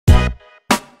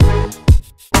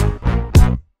Hey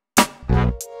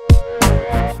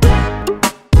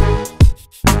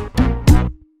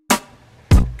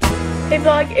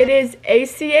vlog, it is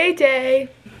ACA day.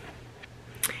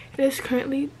 It is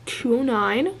currently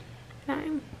 2:09.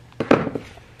 I'm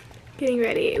getting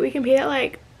ready. We compete at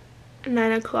like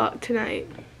 9 o'clock tonight.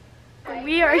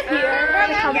 We are here for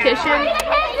the competition.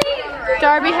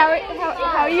 Darby, how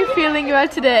are you feeling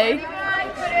about today?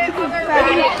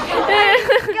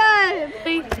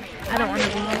 Good. I don't want to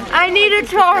be here. I need a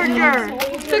charger.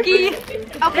 Cookie.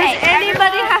 Okay. Does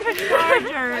anybody have a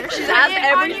charger? She's asked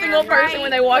every single person when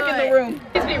they walk in the room.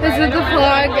 This is the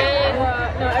vlog.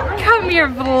 Come here,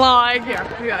 vlog.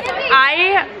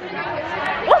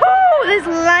 Woohoo! This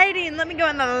lighting. Let me go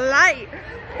in the light.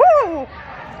 Woo!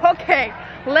 Okay.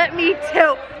 Let me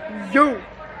tell you.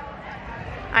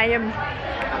 I'm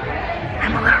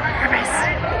a little nervous.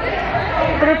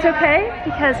 But it's okay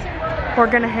because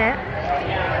we're gonna hit.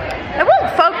 I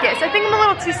won't focus. I think I'm a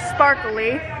little too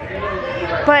sparkly.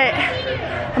 But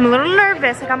I'm a little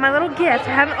nervous. I got my little gift.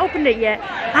 I haven't opened it yet.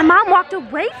 My mom walked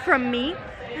away from me,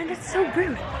 and it's so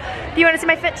rude. Do you want to see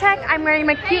my fit check? I'm wearing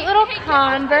my cute little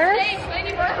Converse.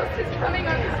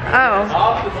 Oh.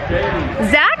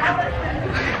 Zach,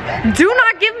 do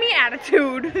not give me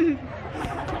attitude.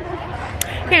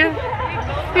 Here.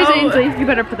 Here's Ainsley. You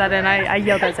better put that in. I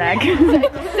yelled at Zach.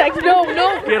 Zach, no.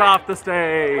 Get off the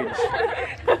stage.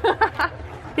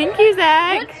 Thank you,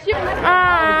 Zach.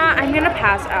 I'm gonna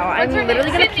pass out. I'm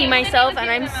literally gonna pee myself and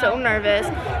I'm so nervous.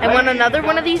 I want another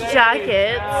one of these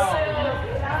jackets.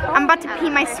 I'm about to pee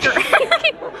my skirt.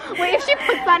 Wait, if she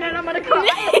puts that in, I'm gonna cry.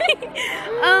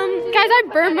 Guys, I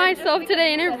burned myself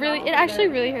today and it actually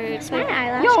really hurts. My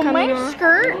eyelash coming off.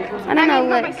 Skirt? I don't know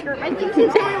what. My skirt. My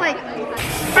thing's only like.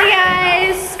 Hey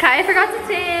guys, Kaya forgot to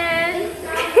tan.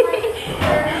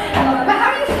 But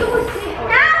how do you feel with tan?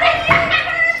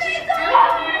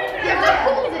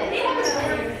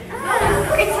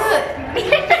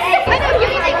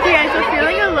 You guys are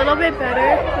feeling a little bit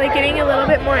better, like getting a little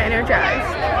bit more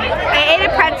energized. I ate a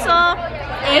pretzel.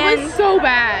 It was so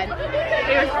bad.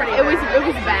 It was pretty. It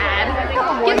was bad.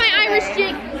 Get my Irish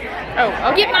chick. Oh,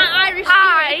 okay. Get my Irish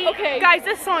chick. Okay. Guys,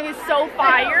 this song is so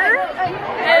fire.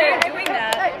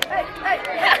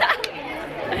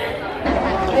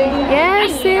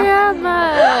 Yes, Sarah.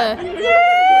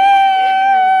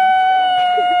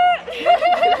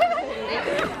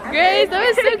 Grace, that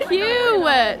was so cute.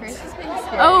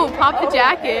 Oh, pop the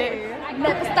jacket.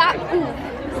 Never stop.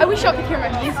 I wish I could hear my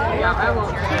music. Yeah, I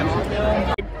won't.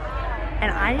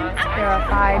 And I am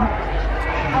terrified.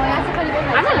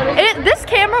 This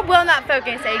camera will not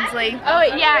focus, Ainsley. Oh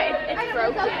yeah, it's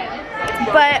broken.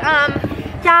 But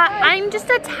yeah, I'm just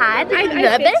a tad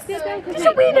nervous. Just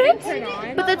a wee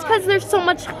bit. But that's because there's so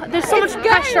much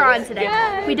pressure on today.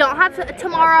 We don't have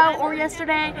tomorrow or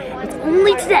yesterday. It's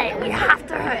only today. We have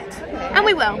to hit. And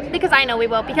we will, because I know we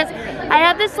will. Because I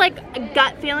have this like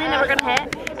gut feeling that we're gonna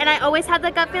hit. And I always have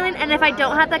that gut feeling. And if I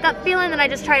don't have that gut feeling, then I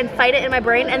just try and fight it in my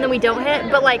brain and then we don't hit.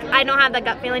 But like, I don't have that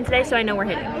gut feeling today, so I know we're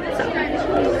hitting. So,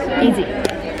 easy.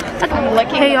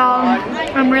 Hey y'all,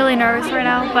 I'm really nervous right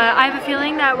now, but I have a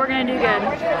feeling that we're gonna do good.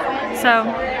 So,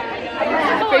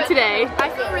 for today, I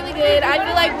feel really good. I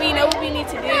feel like we know what we need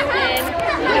to do, and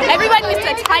everybody needs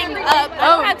to tighten up. I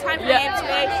don't have time for games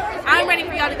today. I'm ready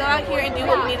for y'all to go out here and do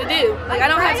what we need to do. Like, I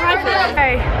don't have time for it.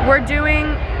 Okay, we're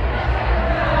doing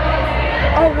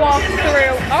a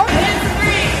walkthrough. Oh,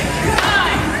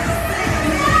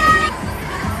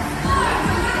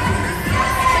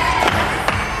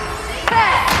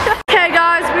 okay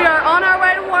guys, we are on our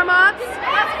way to warm-ups.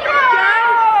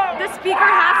 The speaker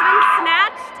has been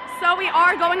snatched, so we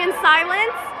are going in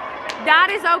silence. That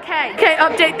is okay. Okay,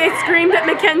 update, they screamed at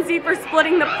Mackenzie for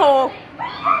splitting the pole.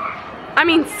 I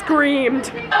mean,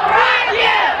 screamed. Rock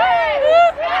you!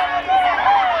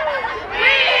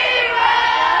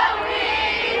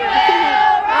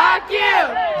 Rock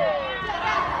you!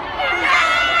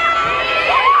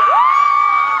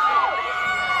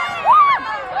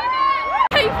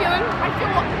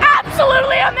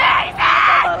 Absolutely amazing!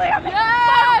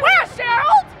 Yes! Where's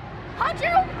Gerald? Huh,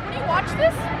 Gerald? When you watch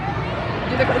this,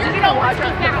 you don't watch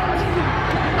it now.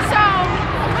 So, I'm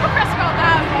a little pressed about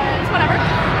that, but it's whatever.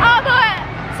 But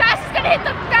Sass is gonna hit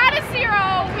the fattest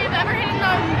zero we've ever hit in the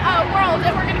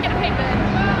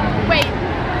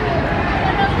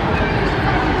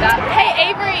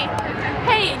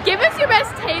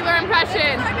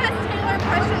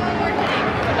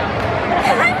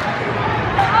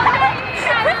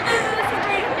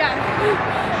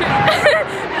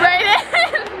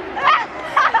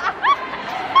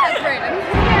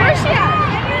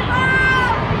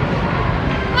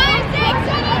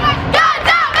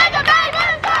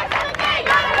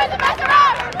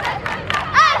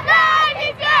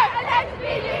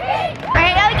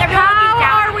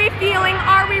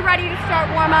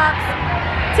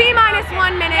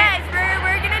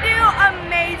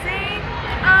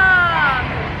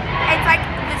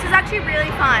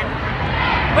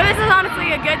But this is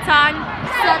honestly a good time.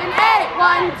 7, 8,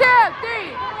 1, 2, 3,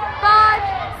 5,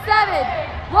 7,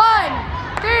 1,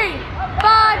 3,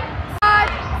 5, 5,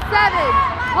 7,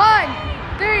 1,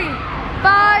 3,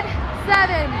 5,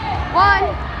 7, 1,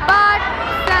 5,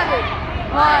 7,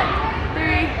 1,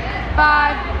 3,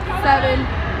 5, 7,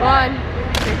 1.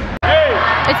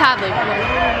 It's Hadley.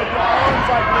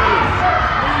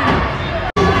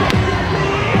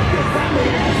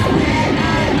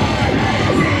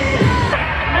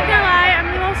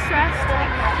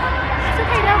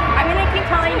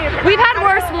 We've had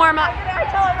worse warm-ups.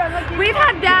 We've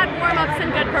had bad warm-ups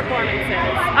and good performances.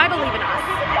 I believe in us.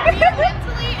 We are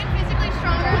mentally and physically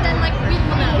stronger than like we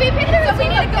know. So we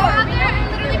need to go out there and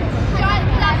literally shut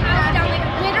that house down. Like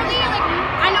literally, like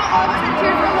I know all of us have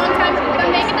cheered for a long time, but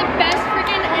make it the best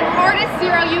freaking and hardest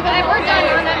 0 you've ever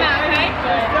done on that map, okay?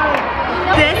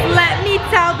 This let me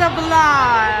tell the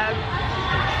vlog.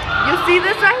 You see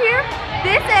this right here?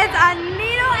 This is a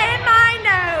needle in my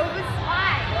nose.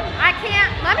 I can't,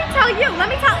 let me tell you, let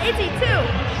me tell Itzy too.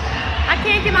 I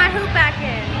can't get my hoop back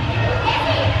in.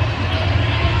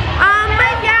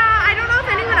 But yeah, I don't know if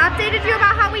anyone updated you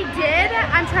about how we did.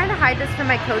 I'm trying to hide this from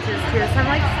my coaches too. So I'm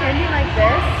like standing like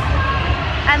this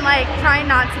and like trying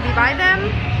not to be by them.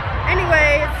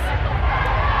 Anyways,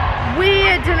 we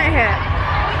didn't hit.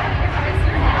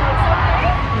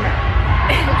 No,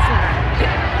 it's not.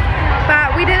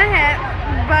 But we didn't hit,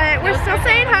 but we're still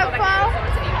staying hopeful.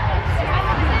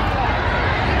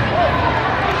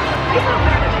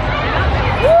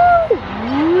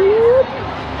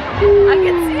 I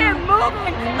can see it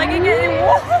moving. Like it getting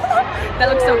That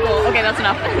looks so cool. Okay, that's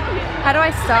enough. How do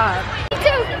I stop?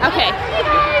 Okay.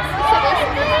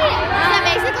 So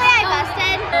basically I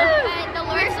busted, but the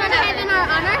Lord's from heaven are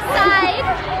on our side.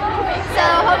 So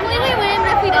hopefully we win,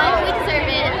 but if we don't, we deserve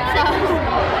it. So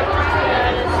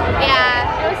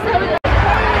yeah, it was so good.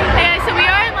 Hey guys, so we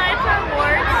are in line for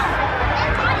awards.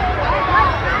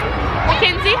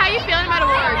 Kinsey, how you feeling about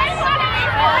awards?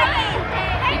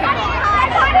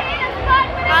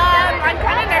 I'm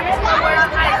kind of nervous for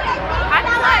awards.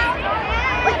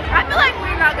 I feel like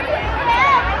we're not gonna win.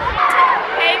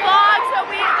 Hey vlog, so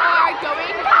we are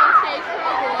going on stage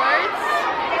for awards.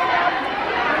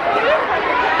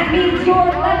 That means your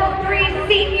level 3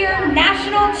 senior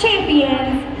national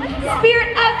champions,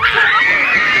 Spirit of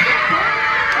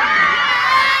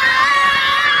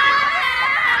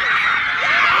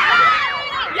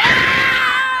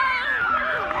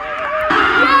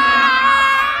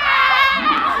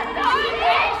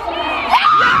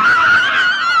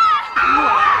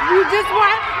We just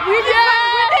went with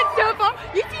it so far.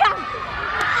 You see how?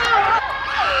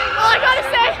 All I gotta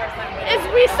say is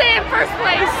we stay in first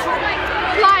place.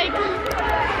 Like,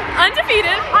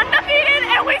 undefeated,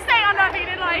 and we stay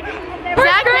undefeated. Like,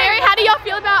 Zach, Mary, how do y'all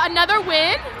feel about another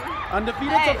win?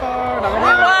 Undefeated so far. We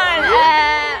won.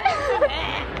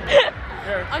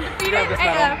 Undefeated.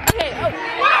 Okay.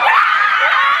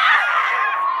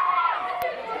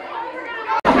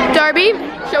 Darby,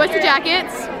 show us the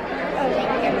jackets.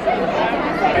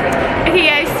 Okay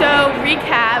guys, so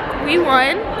recap, we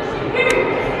won,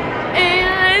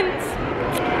 and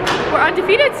we're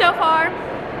undefeated so far.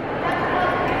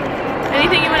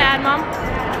 Anything you want to add, Mom?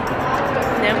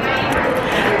 No?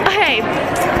 Okay,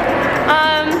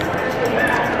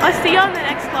 I'll see y'all in the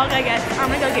next vlog, I guess. I'm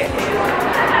gonna go get food.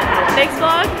 Next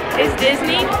vlog is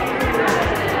Disney.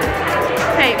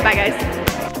 Hey, bye guys.